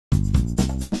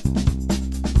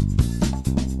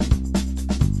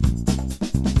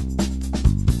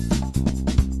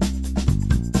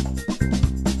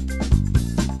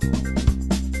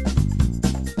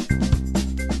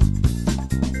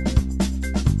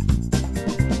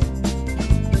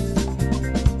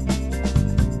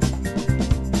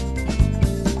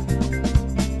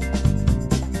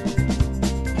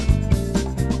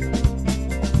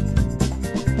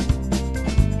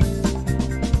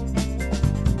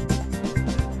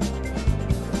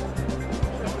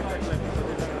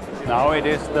Now it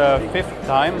is the 5th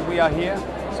time we are here.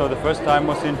 So the first time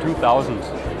was in 2000.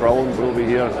 Brown will be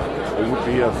here. It would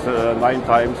be 9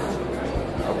 times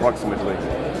approximately.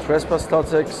 Trespass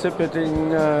lots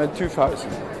exhibiting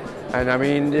 2000. And I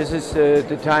mean, this is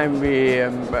the time we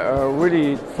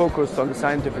really focused on the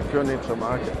scientific furniture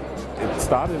market. It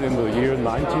started in the year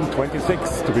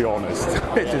 1926, to be honest.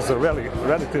 It is a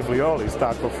relatively early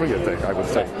start for Friatech, I would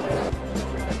say.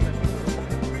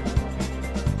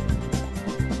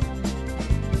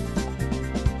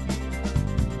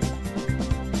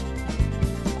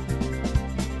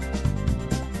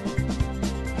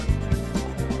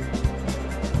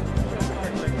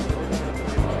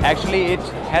 Actually, it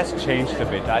has changed a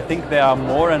bit. I think there are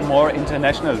more and more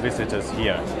international visitors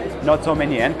here. Not so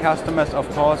many end customers, of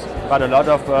course, but a lot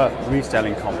of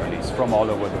reselling companies from all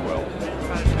over the world.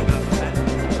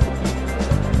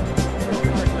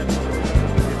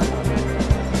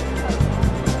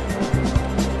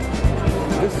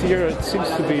 This year it seems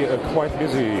to be a quite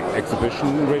busy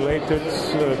exhibition related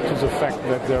to the fact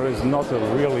that there is not a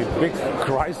really big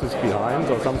crisis behind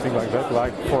or something like that,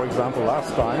 like for example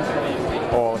last time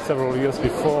or several years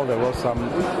before there were some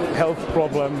health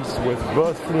problems with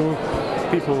bird flu.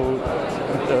 People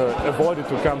avoided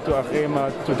to come to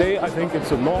Achema. Today I think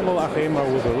it's a normal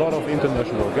Achema with a lot of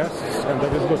international guests, and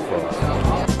that is good for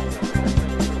us.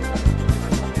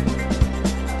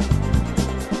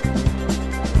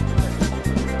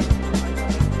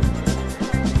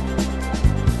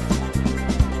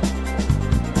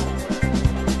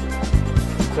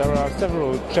 There are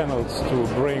several channels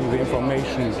to bring the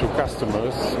information to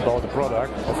customers about the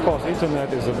product. Of course,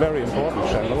 internet is a very important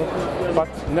channel, but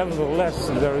nevertheless,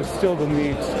 there is still the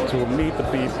need to meet the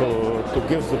people, to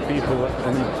give the people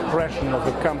an impression of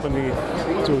the company,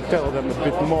 to tell them a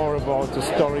bit more about the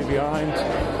story behind.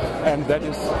 And that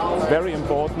is very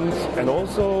important. And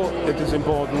also, it is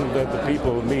important that the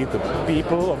people meet the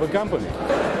people of the company.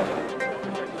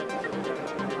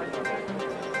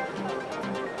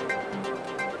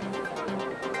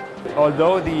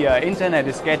 Although the internet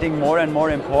is getting more and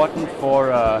more important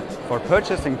for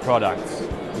purchasing products,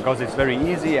 because it's very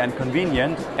easy and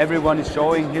convenient, everyone is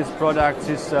showing his products,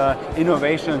 his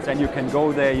innovations, and you can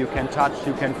go there, you can touch,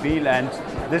 you can feel, and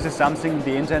this is something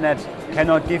the internet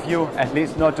cannot give you, at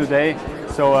least not today.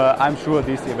 So I'm sure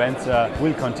these events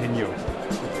will continue.